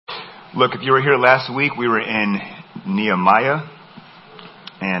Look, if you were here last week, we were in Nehemiah.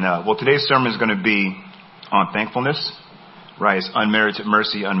 And, today's sermon is going to be on thankfulness, right? It's unmerited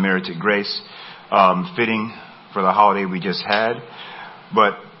mercy, unmerited grace, fitting for the holiday we just had.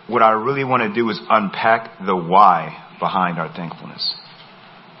 But what I really want to do is unpack the why behind our thankfulness.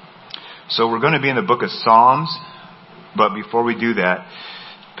 So we're going to be in the book of Psalms. But before we do that,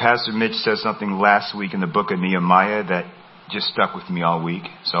 Pastor Mitch said something last week in the book of Nehemiah that just stuck with me all week.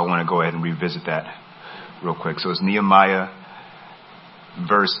 So I want to go ahead and revisit that real quick. So it's Nehemiah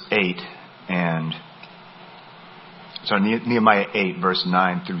verse 8 Nehemiah 8 verse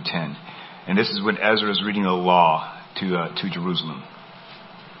 9 through 10. And this is when Ezra is reading the law to Jerusalem.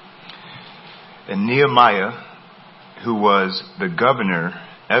 And Nehemiah, who was the governor,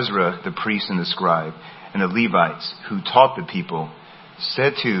 Ezra, the priest and the scribe, and the Levites who taught the people,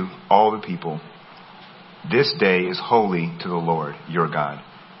 said to all the people, "This day is holy to the Lord your God.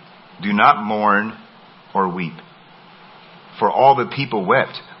 Do not mourn or weep." For all the people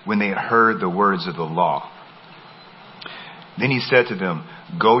wept when they had heard the words of the law. Then he said to them,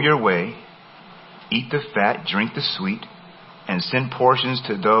 "Go your way, eat the fat, drink the sweet, and send portions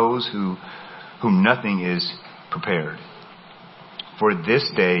to those whom nothing is prepared. For this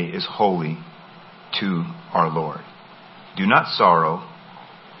day is holy to our Lord. Do not sorrow,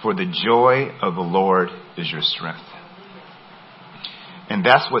 for the joy of the Lord is your strength." And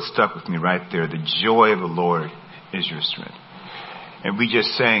that's what stuck with me right there. The joy of the Lord is your strength. And we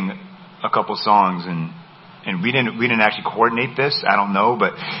just sang a couple songs and we didn't actually coordinate this. I don't know,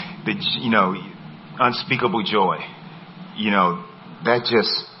 but unspeakable joy, that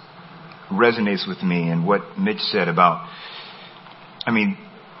just resonates with me. And what Mitch said about,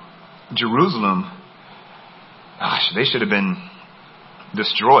 Jerusalem, they should have been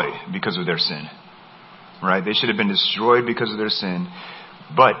destroyed because of their sin, right? They should have been destroyed because of their sin.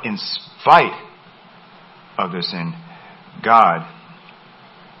 But in spite of their sin, God,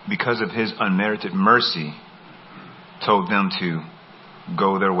 because of his unmerited mercy, told them to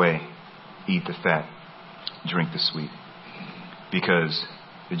go their way, eat the fat, drink the sweet, because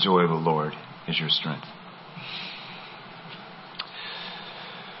the joy of the Lord is your strength.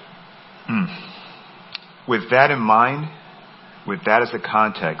 With that in mind, with that as the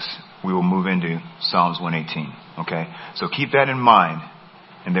context, we will move into Psalms 118. Okay? So keep that in mind,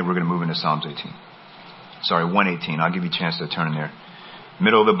 and then we're going to move into Psalms 118. I'll give you a chance to turn in there.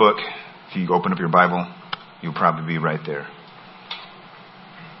 Middle of the book, if you open up your Bible, you'll probably be right there.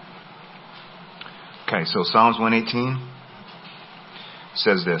 Okay, so Psalms 118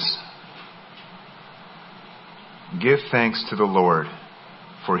 says this: "Give thanks to the Lord,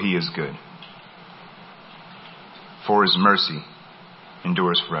 for he is good. For his mercy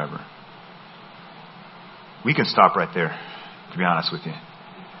endures forever." We can stop right there, to be honest with you.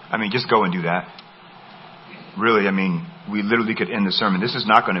 Just go and do that. Really, we literally could end the sermon. This is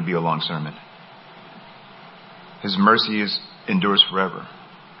not going to be a long sermon. His mercy endures forever.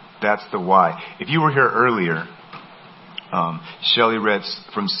 That's the why. If you were here earlier, Shelley read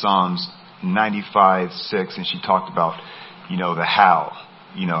from Psalms 95:6, and she talked about, the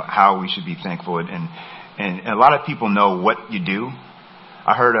how we should be thankful. And a lot of people know what you do.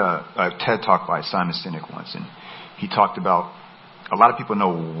 I heard a TED talk by Simon Sinek once, and he talked about a lot of people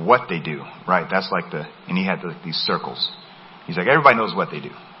know what they do, right? That's like and he had these circles. He's like, everybody knows what they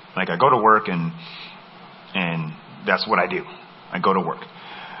do. Like, I go to work and that's what I do. I go to work.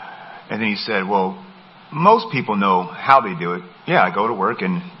 And then he said, well, most people know how they do it. Yeah, I go to work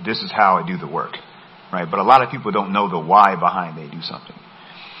and this is how I do the work, right? But a lot of people don't know the why behind they do something.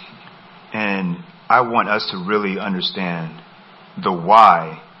 And I want us to really understand the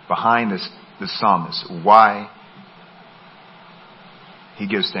why behind the psalmist, why he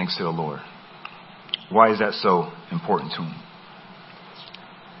gives thanks to the Lord. Why is that so important to him?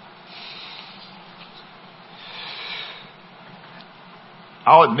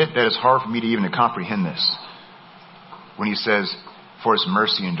 I'll admit that it's hard for me to even comprehend this. When he says, "For his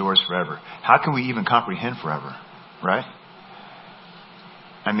mercy endures forever." How can we even comprehend forever, right?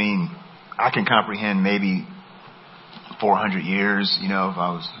 I can comprehend maybe 400 years, if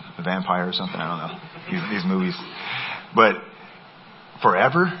I was a vampire or something. I don't know. These movies. But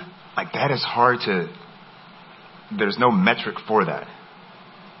forever? That is hard to... There's no metric for that.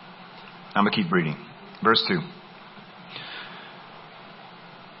 I'm going to keep reading. Verse 2.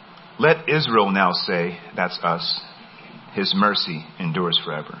 "Let Israel now say," that's us, "his mercy endures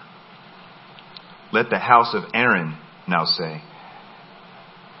forever. Let the house of Aaron now say,"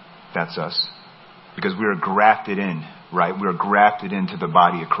 that's us, because we are grafted in, right? We are grafted into the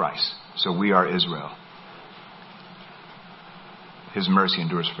body of Christ. So we are Israel. His mercy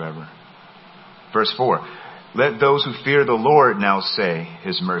endures forever. Verse 4. Let those who fear the Lord now say,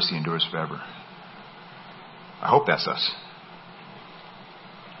 his mercy endures forever. I hope that's us.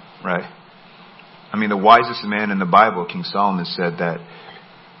 Right? I mean, the wisest man in the Bible, King Solomon, said that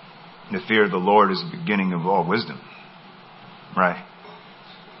the fear of the Lord is the beginning of all wisdom. Right?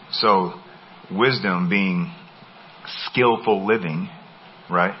 So, wisdom being skillful living,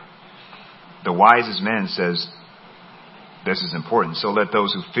 right? The wisest man says this is important. So let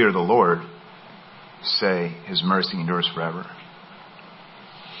those who fear the Lord say his mercy endures forever.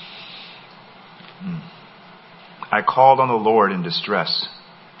 I called on the Lord in distress.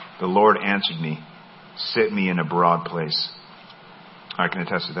 The Lord answered me, set me in a broad place. I can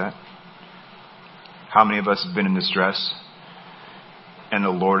attest to that. How many of us have been in distress and the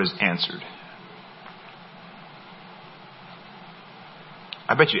Lord has answered?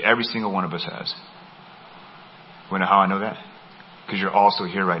 I bet you every single one of us has. You know how I know that? Because you're also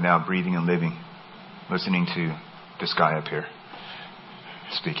here right now, breathing and living, listening to this guy up here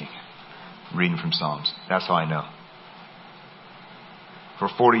speaking, reading from Psalms. That's how I know. For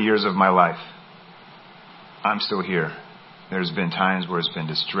 40 years of my life, I'm still here. There's been times where it's been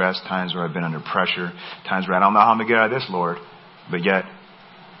distress, times where I've been under pressure, times where I don't know how I'm going to get out of this, Lord. But yet,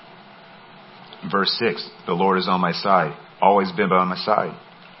 verse 6, the Lord is on my side. Always been by my side.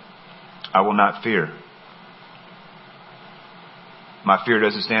 I will not fear. My fear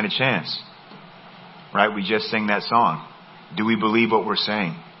doesn't stand a chance. Right? We just sang that song. Do we believe what we're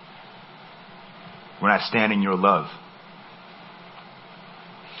saying? We're not standing in your love.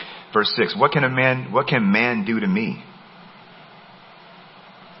 Verse 6, what can man do to me?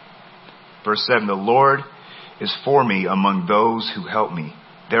 Verse 7, the Lord is for me among those who help me.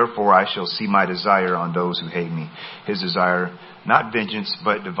 Therefore I shall see my desire on those who hate me. His desire, not vengeance,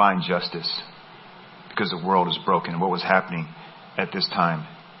 but divine justice. Because the world is broken. What was happening at this time?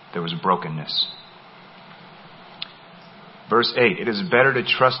 There was brokenness. Verse 8, it is better to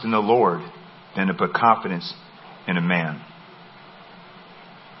trust in the Lord than to put confidence in a man.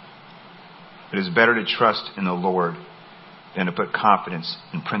 It is better to trust in the Lord than to put confidence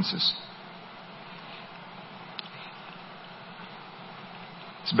in princes.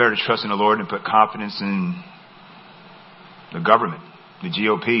 It's better to trust in the Lord than put confidence in the government, the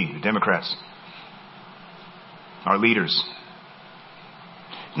GOP, the Democrats, our leaders.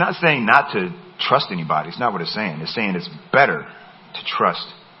 It's not saying not to trust anybody. It's not what it's saying. It's saying it's better to trust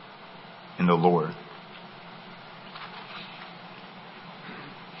in the Lord.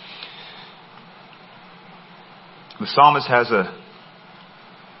 The psalmist has a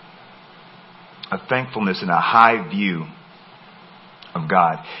thankfulness and a high view of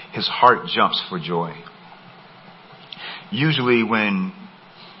God. His heart jumps for joy. Usually when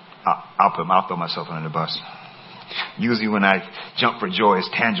I'll throw myself under the bus. Usually when I jump for joy, it's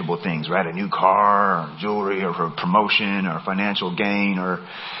tangible things, right? A new car, or jewelry, or for promotion, or financial gain, or,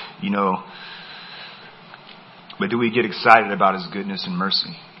 But do we get excited about his goodness and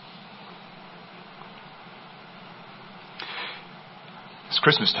mercy? It's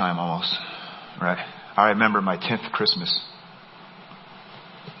Christmas time almost, right? I remember my 10th Christmas.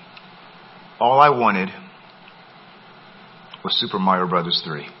 All I wanted was Super Mario Brothers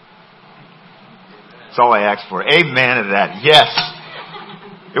 3. That's all I asked for. Amen to that. Yes.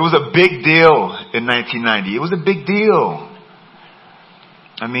 It was a big deal in 1990. It was a big deal.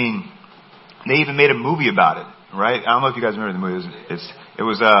 I mean, they even made a movie about it, right? I don't know if you guys remember the movie. It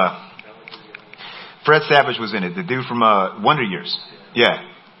was Fred Savage was in it. The dude from Wonder Years. Yeah.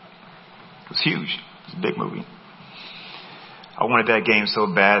 It was huge. It was a big movie. I wanted that game so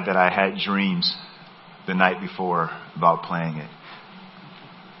bad that I had dreams the night before about playing it.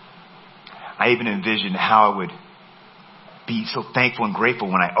 I even envisioned how I would be so thankful and grateful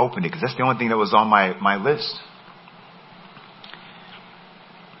when I opened it, because that's the only thing that was on my list.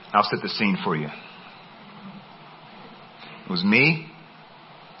 I'll set the scene for you. It was me,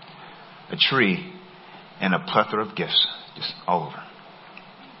 a tree, and a plethora of gifts, just all over.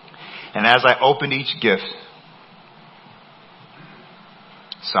 And as I opened each gift,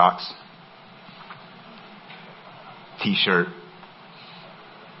 socks, t-shirt,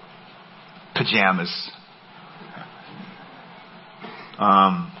 pajamas,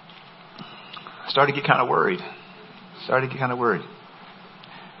 started to get kind of worried.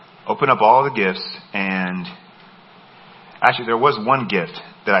 Open up all the gifts, and actually there was one gift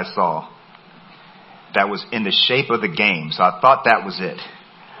that I saw that was in the shape of the game. So I thought that was it.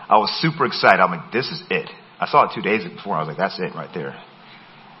 I was super excited. I'm like, this is it. I saw it 2 days before. I was like, that's it right there.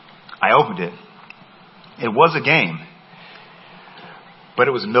 I opened it. It was a game, but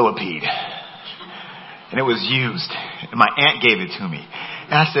it was millipede. And it was used. And my aunt gave it to me.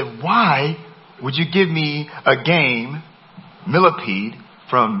 And I said, why would you give me a game, Millipede,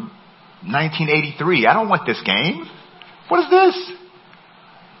 from 1983? I don't want this game. What is this?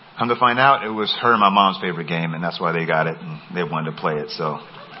 Come to find out, it was her and my mom's favorite game, and that's why they got it, and they wanted to play it. So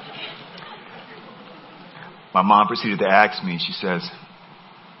my mom proceeded to ask me, she says,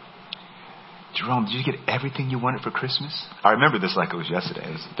 Jerome, did you get everything you wanted for Christmas? I remember this like it was yesterday.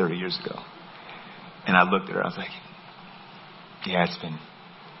 It was 30 years ago. And I looked at her. I was like,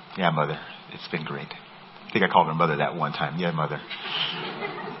 yeah, mother, it's been great. I think I called her mother that one time. Yeah, mother.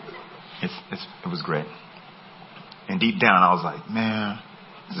 It was great. And deep down, I was like, man,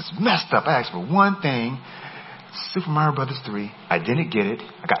 this is messed up. I asked for one thing, Super Mario Brothers 3. I didn't get it.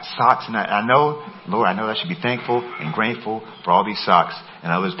 I got socks, and I know, Lord, I know I should be thankful and grateful for all these socks.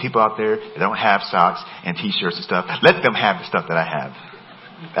 And I know there's people out there that don't have socks and T-shirts and stuff. Let them have the stuff that I have.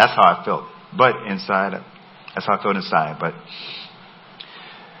 That's how I felt. But inside, that's how I felt inside.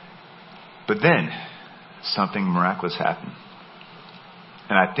 But then, something miraculous happened.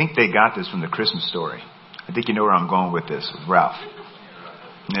 And I think they got this from the Christmas story. I think you know where I'm going with this, with Ralph.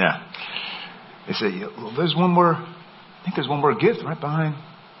 Yeah. They said, well, there's one more gift right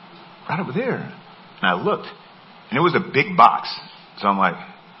over there. And I looked, and it was a big box. So I'm like,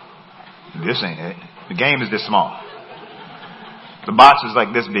 this ain't it. The game is this small. The box is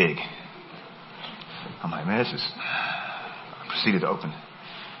like this big. I'm like, man, I proceeded to open it.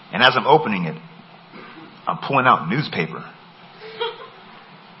 And as I'm opening it, I'm pulling out newspaper.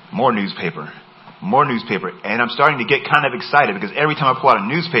 More newspaper. And I'm starting to get kind of excited because every time I pull out a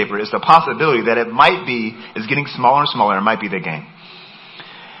newspaper, it's the possibility that it's getting smaller and smaller. It might be the game.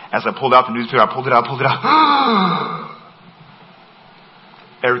 As I pulled out the newspaper, I pulled it out.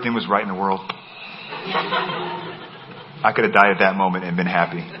 Everything was right in the world. I could have died at that moment and been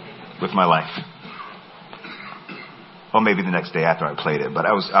happy with my life. Well, maybe the next day after I played it, but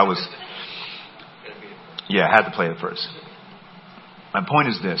I had to play it first. My point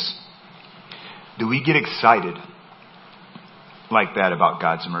is this. Do we get excited like that about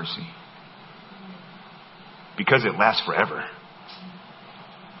God's mercy? Because it lasts forever.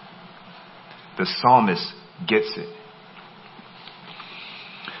 The psalmist gets it.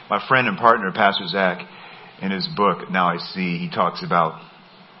 My friend and partner, Pastor Zach, in his book, Now I See, he talks about,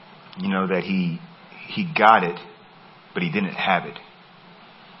 that he got it, but he didn't have it.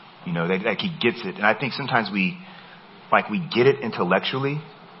 That he gets it. And I think sometimes we get it intellectually,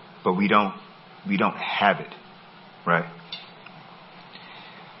 but we don't have it, right?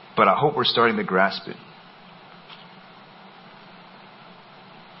 But I hope we're starting to grasp it.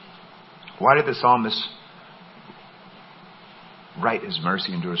 Why did the psalmist write his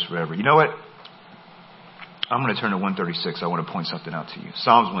mercy endures forever? You know what? I'm going to turn to 136. I want to point something out to you.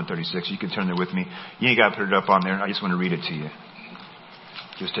 Psalms 136. You can turn there with me. You ain't got to put it up on there. I just want to read it to you.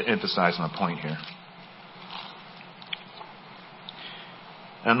 Just to emphasize my point here.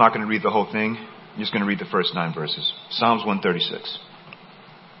 And I'm not going to read the whole thing. I'm just going to read the first 9 verses. Psalms 136.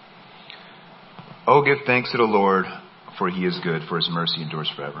 Oh, give thanks to the Lord, for he is good, for his mercy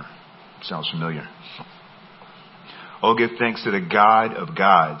endures forever. Sounds familiar. Oh, give thanks to the God of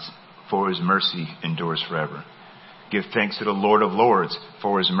gods, for his mercy endures forever. Give thanks to the Lord of lords,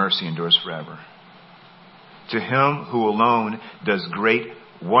 for his mercy endures forever. To him who alone does great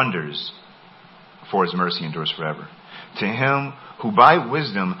wonders, for his mercy endures forever. To him who by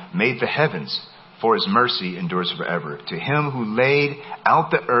wisdom made the heavens, for his mercy endures forever. To him who laid out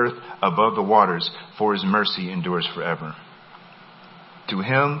the earth above the waters, for his mercy endures forever. To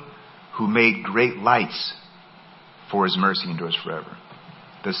him who made great lights, for his mercy endures forever.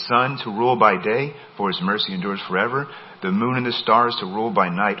 The sun to rule by day, for his mercy endures forever. The moon and the stars to rule by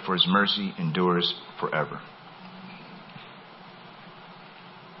night, for his mercy endures forever.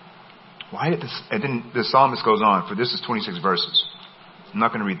 And then the psalmist goes on, for this is 26 verses. I'm not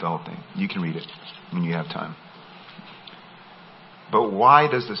going to read the whole thing. You can read it when you have time. But why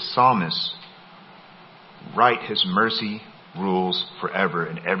does the psalmist write his mercy rules forever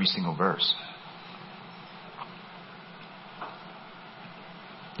in every single verse?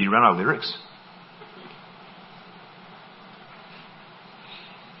 Did you run out of lyrics?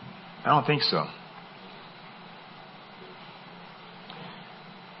 I don't think so.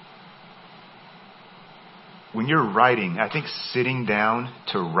 When you're writing, I think sitting down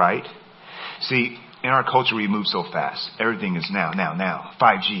to write. See, in our culture, we move so fast. Everything is now.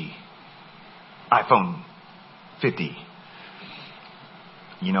 5G. iPhone 50.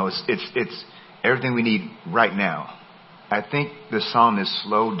 It's everything we need right now. I think the psalmist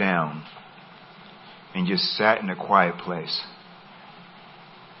slowed down and just sat in a quiet place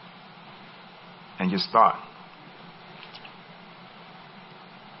and just thought,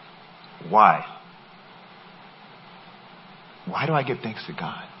 why? Why do I give thanks to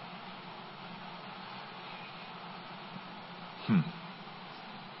God?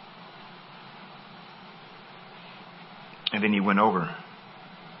 And then he went over.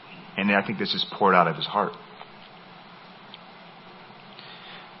 And then I think this just poured out of his heart.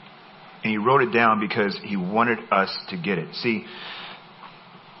 And he wrote it down because he wanted us to get it. See,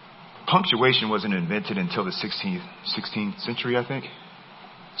 punctuation wasn't invented until the 16th century, I think.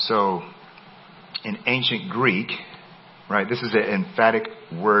 So in ancient Greek, right, this is an emphatic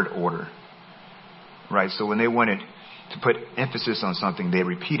word order. Right? So when they wanted to put emphasis on something, they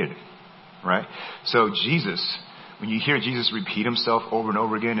repeated it. Right? So Jesus, when you hear Jesus repeat himself over and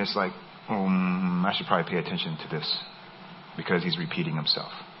over again, it's like, I should probably pay attention to this because he's repeating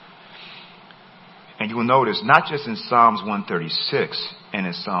himself. And you will notice, not just in Psalms 136 and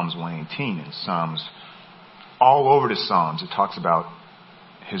in Psalms 118 and Psalms, all over the Psalms, it talks about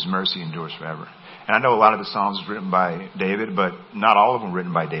his mercy endures forever. And I know a lot of the Psalms are written by David, but not all of them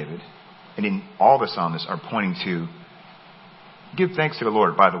written by David. And in all the psalmists are pointing to give thanks to the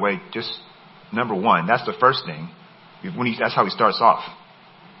Lord. By the way, just number one, that's the first thing. That's how he starts off.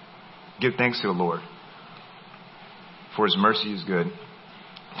 Give thanks to the Lord. For his mercy is good.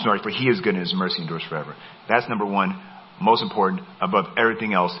 For he is good and his mercy endures forever. That's number one, most important, above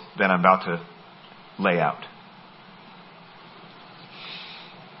everything else that I'm about to lay out.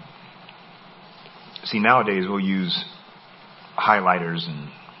 See, nowadays we'll use highlighters and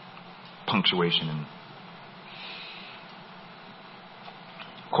punctuation and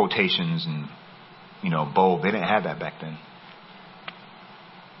quotations and, bold. They didn't have that back then.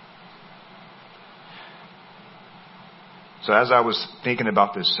 So as I was thinking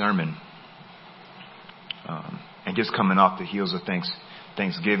about this sermon, and just coming off the heels of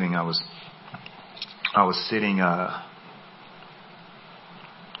Thanksgiving, I was sitting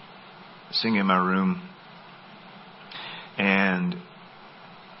in my room and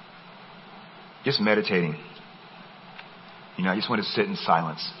just meditating. I just wanted to sit in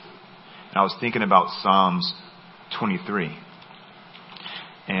silence. And I was thinking about Psalms 23.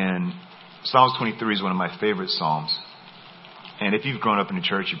 And Psalms 23 is one of my favorite Psalms. And if you've grown up in the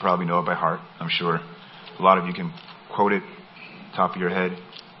church, you probably know it by heart, I'm sure. A lot of you can quote it top of your head.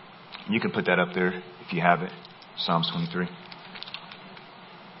 You can put that up there if you have it. Psalms 23.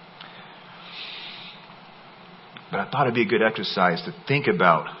 But I thought it'd be a good exercise to think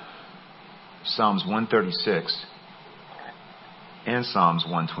about Psalms 136 and Psalms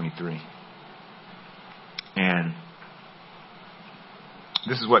 123. And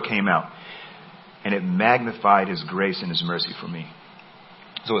this is what came out. And it magnified his grace and his mercy for me.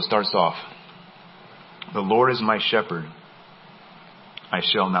 So it starts off. The Lord is my shepherd. I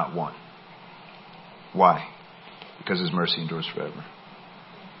shall not want. Why? Because his mercy endures forever.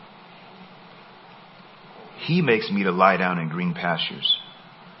 He makes me to lie down in green pastures.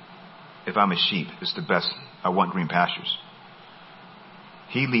 If I'm a sheep, it's the best. I want green pastures.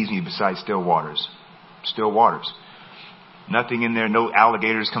 He leads me beside still waters. Still waters. Nothing in there, no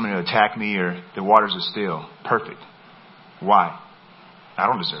alligators coming to attack me, or the waters are still. Perfect. Why? I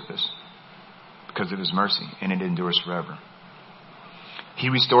don't deserve this. Because of his mercy, and it endures forever. He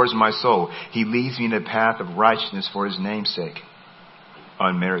restores my soul. He leads me in the path of righteousness for his name's sake.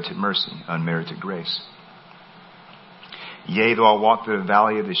 Unmerited mercy, unmerited grace. Yea, though I walk through the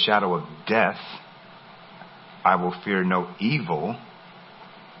valley of the shadow of death, I will fear no evil,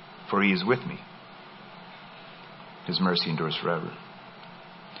 for he is with me. His mercy endures forever.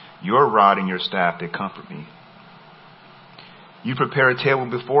 Your rod and your staff, they comfort me. You prepare a table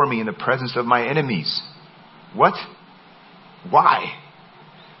before me in the presence of my enemies. What? Why?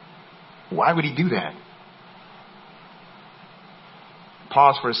 Why would he do that?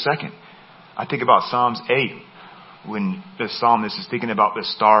 Pause for a second. I think about Psalms 8, when the psalmist is thinking about the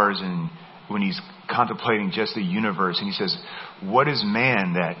stars and when he's contemplating just the universe. And he says, what is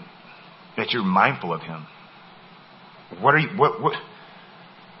man that you're mindful of him? What?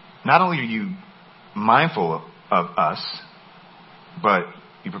 Not only are you mindful of us, but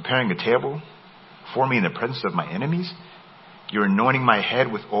you're preparing a table for me in the presence of my enemies. You're anointing my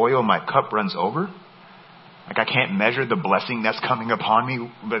head with oil. My cup runs over. Like I can't measure the blessing that's coming upon me,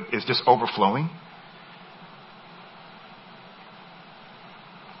 but it's just overflowing.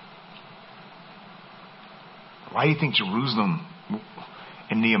 Why do you think Jerusalem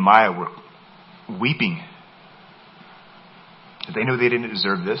and Nehemiah were weeping? They knew they didn't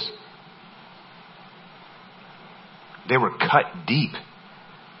deserve this. They were cut deep.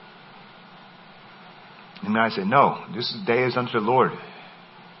 And I said, no, this day is unto the Lord.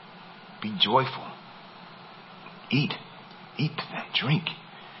 Be joyful. Eat, drink.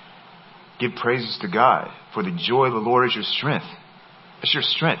 Give praises to God, for the joy of the Lord is your strength. That's your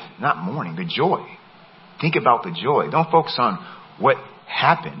strength, not mourning, the joy. Think about the joy. Don't focus on what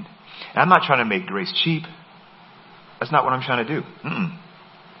happened. And I'm not trying to make grace cheap. That's not what I'm trying to do.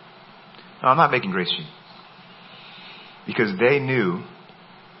 No, I'm not making grace cheap. Because they knew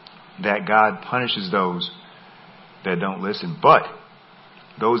that God punishes those that don't listen. But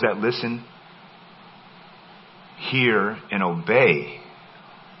those that listen, hear, and obey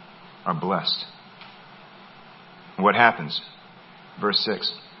are blessed. What happens? Verse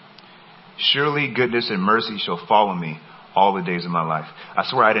 6. Surely goodness and mercy shall follow me all the days of my life. I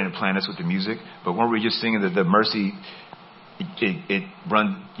swear I didn't plan this with the music, but when we were just singing that the mercy,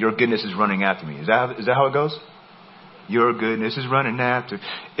 your goodness is running after me. Is that how it goes? Your goodness is running after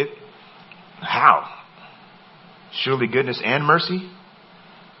it. How? Surely goodness and mercy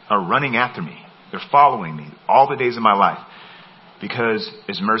are running after me. They're following me all the days of my life, because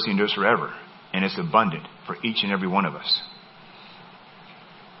His mercy endures forever, and it's abundant for each and every one of us.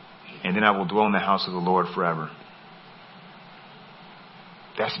 And then I will dwell in the house of the Lord forever.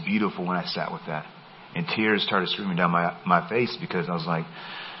 That's beautiful when I sat with that. And tears started streaming down my face, because I was like,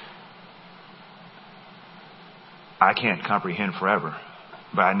 I can't comprehend forever.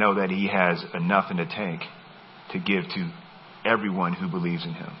 But I know that He has enough in the tank to give to everyone who believes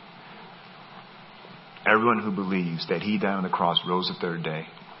in Him. Everyone who believes that He died on the cross, rose the third day,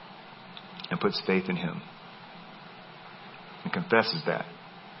 and puts faith in Him and confesses that,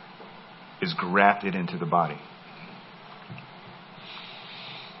 is grafted into the body.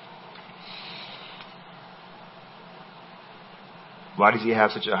 Why does He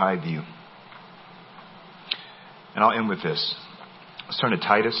have such a high view? And I'll end with this. Let's turn to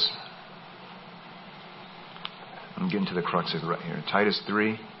Titus. I'm getting to the crux of it right here. Titus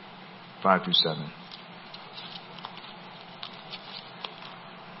 3, 5 through 7.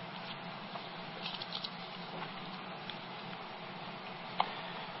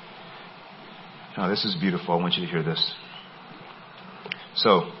 Now, this is beautiful. I want you to hear this.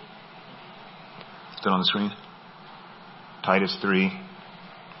 So, is it on the screen? Titus 3,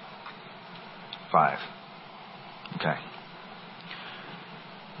 5. Okay.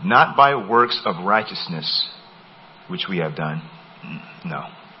 Not by works of righteousness, which we have done. No.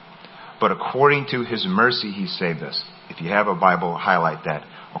 But according to His mercy, He saved us. If you have a Bible, highlight that.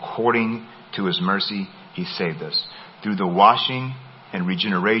 According to His mercy, He saved us. Through the washing and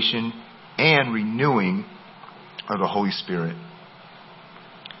regeneration and renewing of the Holy Spirit,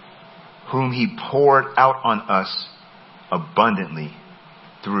 whom He poured out on us abundantly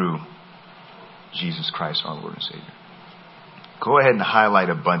through Jesus Christ, our Lord and Savior. Go ahead and highlight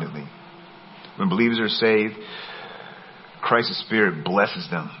abundantly. When believers are saved, Christ's Spirit blesses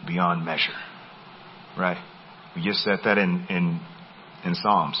them beyond measure. Right? We just said that in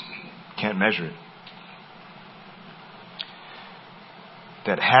Psalms. Can't measure it.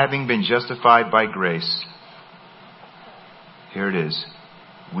 That having been justified by grace, here it is,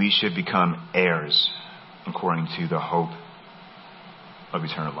 we should become heirs according to the hope of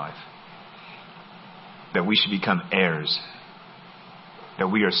eternal life. That we should become heirs. That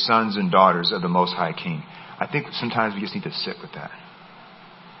we are sons and daughters of the Most High King. I think sometimes we just need to sit with that.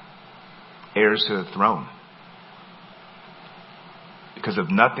 Heirs to the throne. Because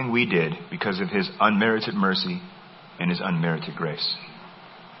of nothing we did, because of His unmerited mercy and His unmerited grace.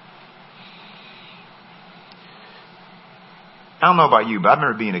 I don't know about you, but I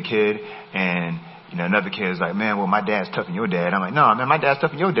remember being a kid and, another kid is like, man, well, my dad's tougher than your dad. I'm like, no, man, my dad's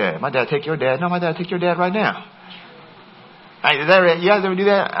tougher than your dad. My dad take your dad. No, my dad take your dad right now. Is that right? You guys ever do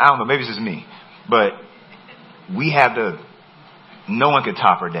that? I don't know. Maybe it's just me. But we have no one can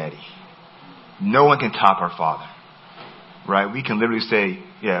top our daddy. No one can top our father. Right? We can literally say,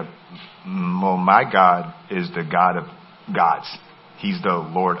 yeah, well, my God is the God of gods. He's the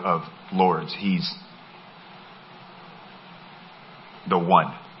Lord of lords. He's the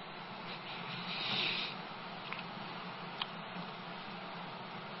one.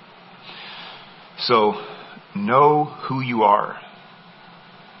 So, know who you are.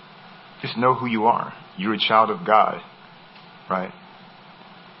 Just know who you are. You're a child of God, right?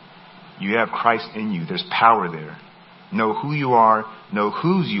 You have Christ in you. There's power there. Know who you are, know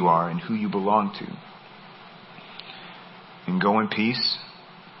whose you are, and who you belong to. And go in peace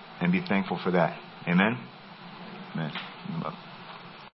and be thankful for that. Amen? Amen.